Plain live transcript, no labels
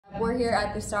We're here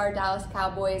at the Star Dallas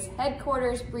Cowboys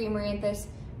headquarters. Bree Maranthus,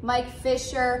 Mike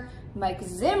Fisher, Mike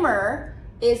Zimmer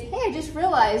is, hey, I just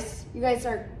realized you guys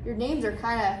your names are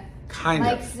kind of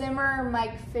Mike Zimmer,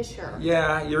 Mike Fisher.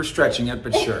 Yeah, you're stretching it,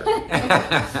 but sure.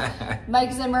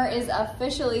 Mike Zimmer is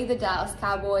officially the Dallas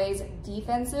Cowboys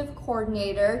defensive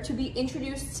coordinator to be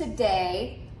introduced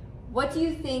today. What do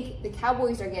you think the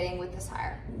Cowboys are getting with this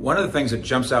hire? One of the things that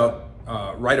jumps out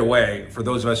right away, for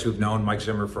those of us who've known Mike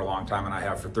Zimmer for a long time, and I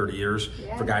have for 30 years,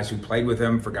 for guys who played with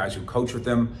him, for guys who coached with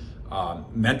him,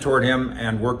 mentored him,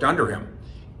 and worked under him,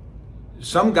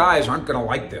 some guys aren't going to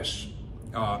like this.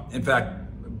 In fact,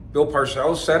 Bill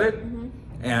Parcells said it,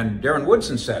 and Darren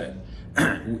Woodson said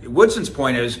it. Woodson's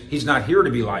point is he's not here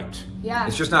to be liked. Yeah.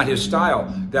 It's just not his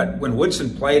style. That when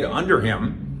Woodson played under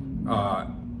him,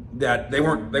 that they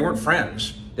weren't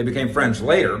friends. They became friends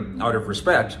later out of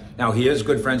respect. Now he is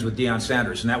good friends with Deion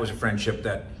Sanders, and that was a friendship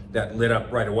that lit up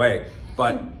right away.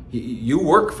 But you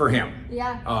work for him,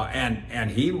 and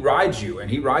he rides you,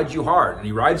 and he rides you hard, and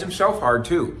he rides himself hard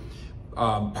too.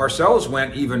 Parcells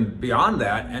went even beyond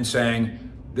that and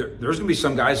saying there's going to be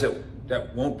some guys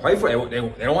that won't play for him. They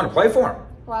don't want to play for him.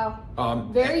 Wow.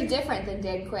 Very different than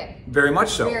Dan Quinn. Very much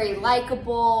so. Very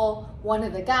likable, one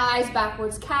of the guys,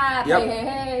 backwards cap,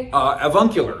 hey.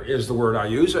 Avuncular is the word I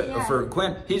use for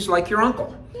Quinn. He's like your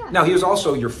uncle. Yeah. Now, he was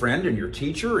also your friend and your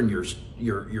teacher and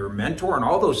your mentor and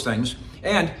all those things.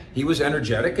 And he was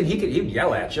energetic, and he'd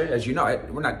yell at you, as you know.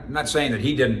 We're not saying that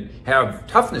he didn't have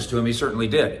toughness to him. He certainly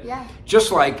did. Yeah.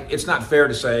 Just like it's not fair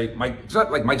to say it's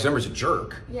not like Mike Zimmer's a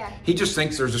jerk. Yeah. He just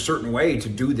thinks there's a certain way to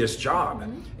do this job,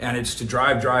 and it's to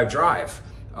drive.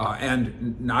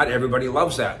 And not everybody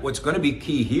loves that. What's going to be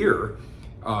key here,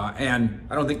 and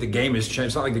I don't think the game has changed.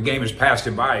 It's not like the game has passed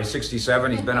him by. He's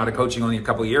 67. He's been out of coaching only a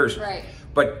couple of years. Right.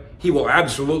 But he will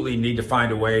absolutely need to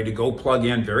find a way to go plug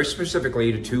in very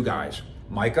specifically to two guys,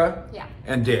 Micah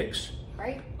and Diggs.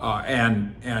 Right.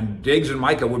 And Diggs and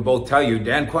Micah would both tell you,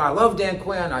 Dan Quinn, I love Dan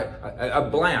Quinn.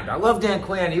 I love Dan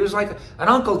Quinn. He was like an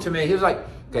uncle to me. He was like,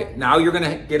 okay, now you're going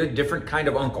to get a different kind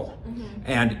of uncle.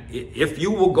 And if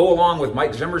you will go along with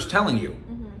Mike Zimmer's telling you,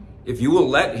 if you will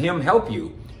let him help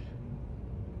you,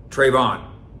 Trayvon,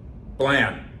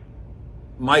 Bland,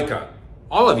 Micah,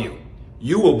 all of you,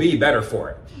 you will be better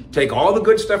for it. Take all the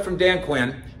good stuff from Dan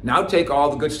Quinn, now take all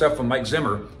the good stuff from Mike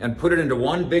Zimmer and put it into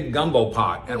one big gumbo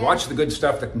pot and watch the good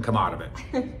stuff that can come out of it.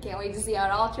 Can't wait to see how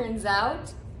it all turns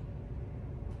out.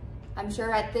 I'm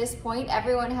sure at this point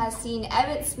everyone has seen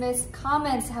Emmitt Smith's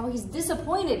comments, how he's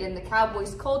disappointed in the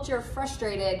Cowboys culture,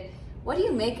 frustrated. What do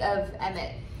you make of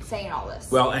Emmitt saying all this?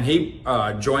 Well, and he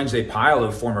joins a pile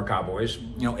of former Cowboys.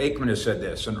 You know, Aikman has said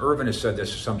this, and Irvin has said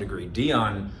this to some degree.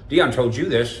 Deion told you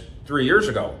this 3 years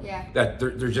ago, that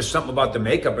there's just something about the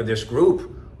makeup of this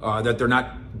group that they're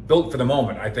not built for the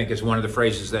moment, I think is one of the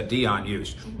phrases that Deion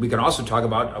used. We can also talk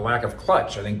about a lack of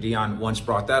clutch. I think Deion once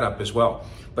brought that up as well.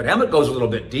 But Emmitt goes a little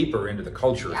bit deeper into the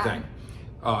culture thing.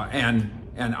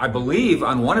 And I believe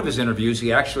on one of his interviews,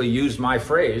 he actually used my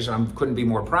phrase, I couldn't be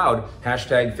more proud,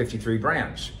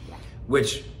 #53brands,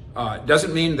 which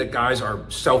doesn't mean that guys are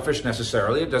selfish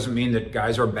necessarily. It doesn't mean that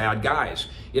guys are bad guys.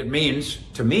 It means,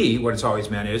 to me, what it's always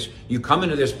meant is you come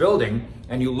into this building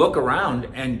and you look around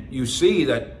and you see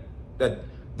that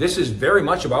this is very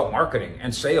much about marketing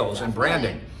and sales and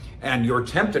branding. And you're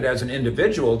tempted as an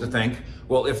individual to think,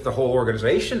 well, if the whole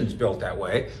organization is built that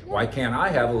way, why can't I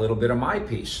have a little bit of my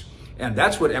piece? And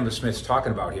that's what Emmitt Smith's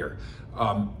talking about here.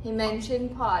 He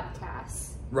mentioned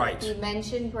podcasts. Right. He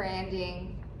mentioned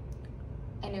branding.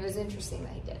 And it was interesting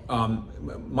that he did.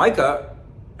 Micah,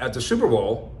 at the Super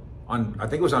Bowl, I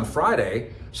think it was on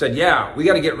Friday, said, yeah, we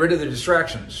got to get rid of the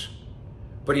distractions.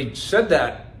 But he said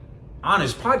that on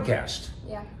his podcast,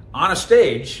 on a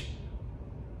stage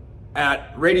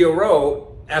at Radio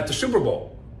Row at the Super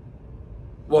Bowl.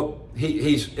 Well,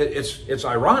 it's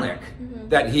ironic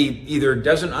that he either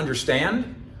doesn't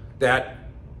understand that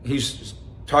he's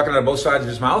talking out of both sides of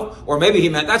his mouth, or maybe he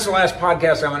meant that's the last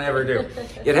podcast I'm going to ever do.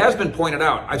 It has been pointed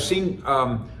out. I've seen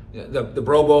the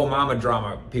Brobo Mama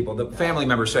drama people, the family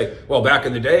members say, well, back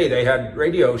in the day they had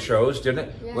radio shows, didn't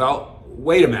it? Yeah. Well,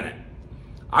 wait a minute.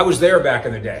 I was there back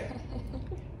in the day.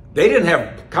 They didn't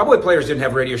have, Cowboy players didn't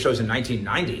have radio shows in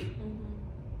 1990.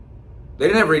 They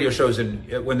didn't have radio shows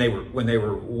when they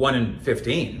were 1 in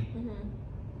 15,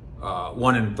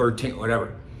 1 in 13,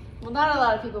 whatever. Well, not a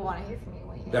lot of people want to hear from you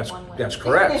when you have one win. That's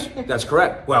correct. That's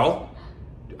correct. Well,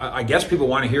 I guess people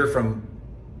want to hear from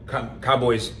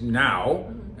Cowboys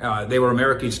now. They were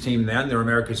America's team then. They're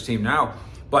America's team now.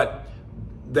 But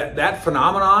that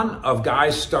phenomenon of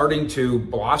guys starting to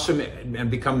blossom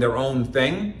and become their own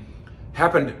thing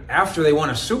happened after they won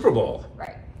a Super Bowl.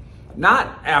 Right.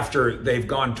 not after they've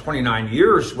gone 29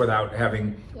 years without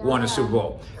having won a Super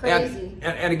Bowl. Crazy.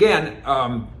 And again,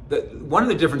 one of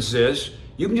the differences is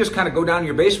you can just kind of go down to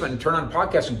your basement and turn on a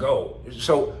podcast and go.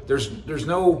 So there's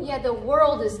no... Yeah, the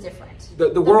world is different.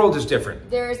 The world is different.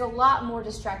 There's a lot more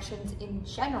distractions in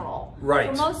general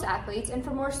for most athletes and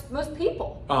for most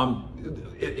people.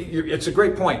 It's a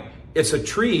great point. It's a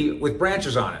tree with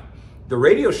branches on it. The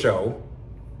radio show,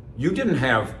 you didn't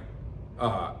have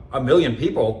a million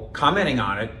people commenting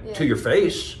on it to your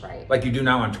face like you do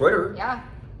now on Twitter. Yeah.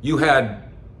 You had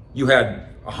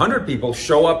 100 people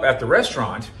show up at the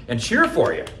restaurant and cheer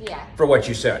for you for what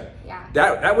you said. Yeah.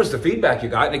 That was the feedback you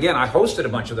got. And again, I hosted a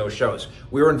bunch of those shows.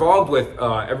 We were involved with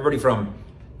everybody from,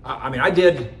 I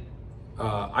did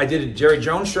a Jerry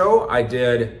Jones show. I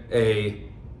did a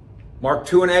Mark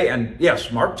Tuinei, and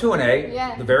yes, Mark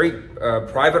Tuinei, the very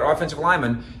private offensive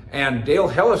lineman, and Dale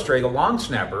Hellestray, the long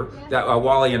snapper, that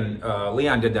Wally and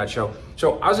Leon did that show.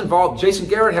 So I was involved. Jason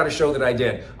Garrett had a show that I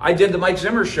did. I did the Mike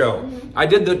Zimmer show. I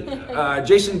did the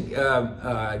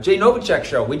Jay Novacek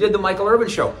show. We did the Michael Irvin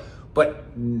show.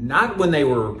 But not when they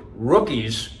were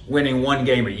rookies winning one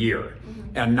game a year.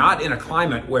 And not in a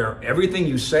climate where everything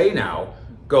you say now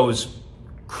goes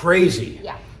crazy.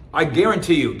 Yeah. I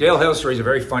guarantee you, Dale Hellestray is a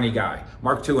very funny guy.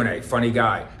 Mark Tuinei, funny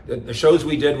guy. The shows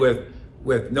we did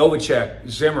with Novacek,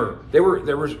 Zimmer, they were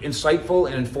insightful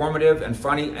and informative and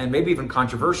funny and maybe even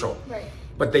controversial. Right.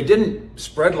 But they didn't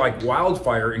spread like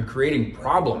wildfire in creating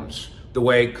problems the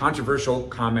way controversial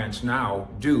comments now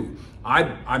do.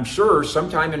 I'm sure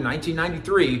sometime in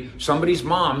 1993, somebody's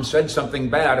mom said something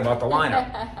bad about the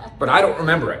lineup, but I don't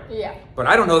remember it. Yeah. But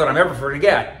I don't know that I'm ever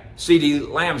forget C.D.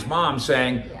 Lamb's mom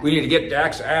saying, we need to get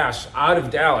Dak's ass out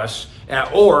of Dallas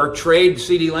or trade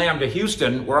C.D. Lamb to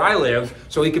Houston, where I live,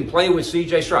 so he can play with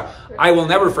C.J. Stroud. Right. I will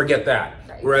never forget that.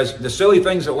 Right. Whereas the silly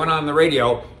things that went on the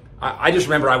radio, I just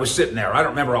remember I was sitting there. I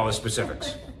don't remember all the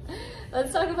specifics.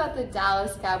 Let's talk about the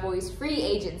Dallas Cowboys free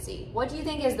agency. What do you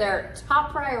think is their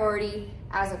top priority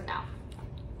as of now?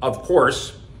 Of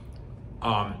course,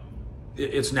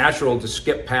 it's natural to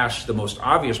skip past the most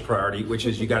obvious priority, which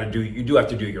is you do have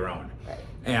to do your own. Right.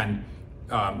 And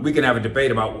we can have a debate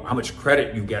about how much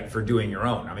credit you get for doing your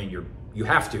own. I mean, you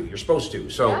have to, you're supposed to.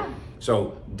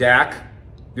 So Dak,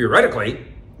 theoretically,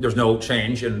 there's no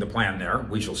change in the plan there.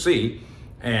 We shall see.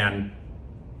 And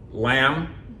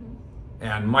Lamb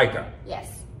and Micah.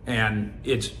 Yes. And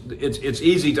it's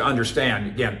easy to understand,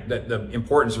 again, the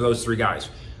importance of those three guys.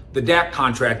 The Dak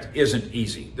contract isn't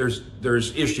easy.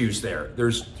 There's issues there.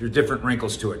 There's different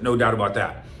wrinkles to it, no doubt about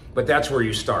that. But that's where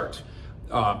you start.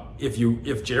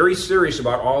 If Jerry's serious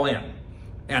about all in,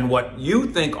 and what you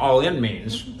think all in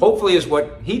means, hopefully is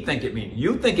what he think it means.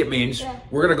 You think it means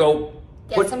we're gonna go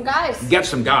get some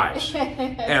guys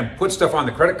and put stuff on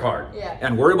the credit card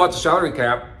and worry about the salary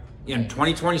cap in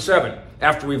 2027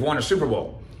 after we've won a Super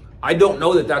Bowl. I don't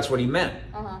know that that's what he meant.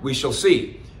 We shall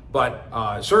see.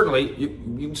 But certainly,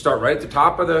 you can start right at the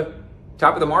top of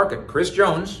the market. Chris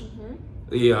Jones,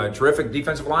 the terrific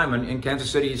defensive lineman in Kansas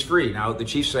City, is free. Now, the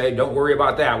Chiefs say, don't worry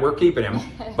about that. We're keeping him.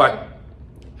 But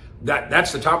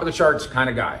that's the top of the charts kind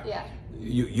of guy. Yeah.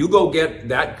 You go get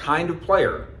that kind of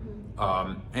player,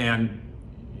 and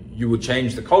you would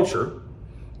change the culture,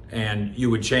 and you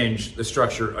would change the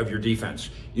structure of your defense.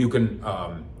 You can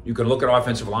look at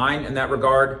offensive line in that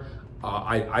regard.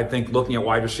 I think looking at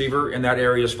wide receiver in that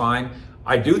area is fine.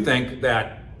 I do think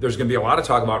that there's going to be a lot of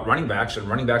talk about running backs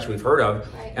we've heard of,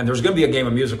 and there's going to be a game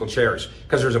of musical chairs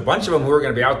because there's a bunch of them who are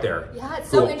going to be out there. Yeah, it's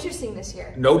so interesting this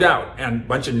year. No doubt, and a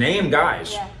bunch of name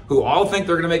guys who all think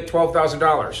they're going to make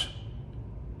 $12,000,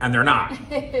 and they're not.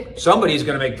 Somebody's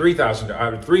going to make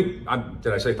 $3,000.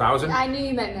 Did I say thousand? I knew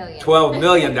you meant million. $12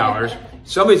 million.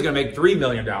 Somebody's going to make $3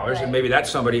 million, and maybe that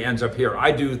somebody ends up here.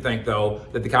 I do think, though,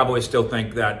 that the Cowboys still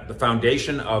think that the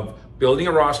foundation of building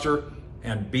a roster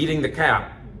and beating the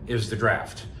cap is the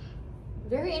draft.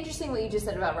 Very interesting what you just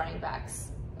said about running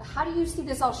backs. How do you see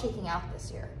this all shaking out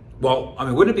this year? Well, I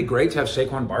mean, wouldn't it be great to have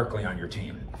Saquon Barkley on your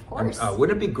team? Of course.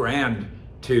 Wouldn't it be grand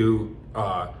to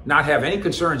not have any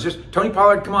concerns? Just Tony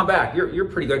Pollard, come on back. You're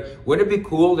pretty good. Wouldn't it be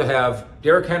cool to have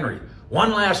Derrick Henry?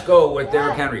 One last go with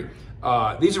Derrick Henry.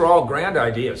 These are all grand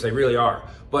ideas. They really are.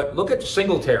 But look at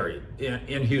Singletary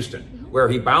in Houston, where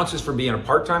he bounces from being a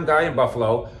part-time guy in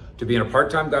Buffalo to being a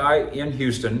part-time guy in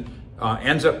Houston,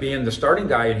 ends up being the starting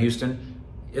guy in Houston.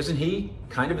 Isn't he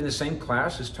kind of in the same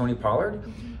class as Tony Pollard?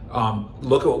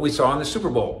 Look at what we saw in the Super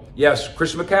Bowl. Yes,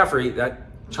 Christian McCaffrey,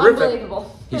 that terrific.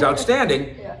 Unbelievable. He's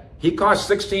outstanding. He cost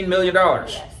 $16 million.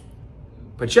 Yes.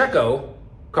 Pacheco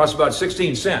cost about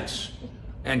 16 cents.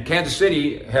 And Kansas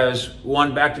City has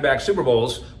won back-to-back Super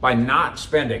Bowls by not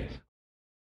spending.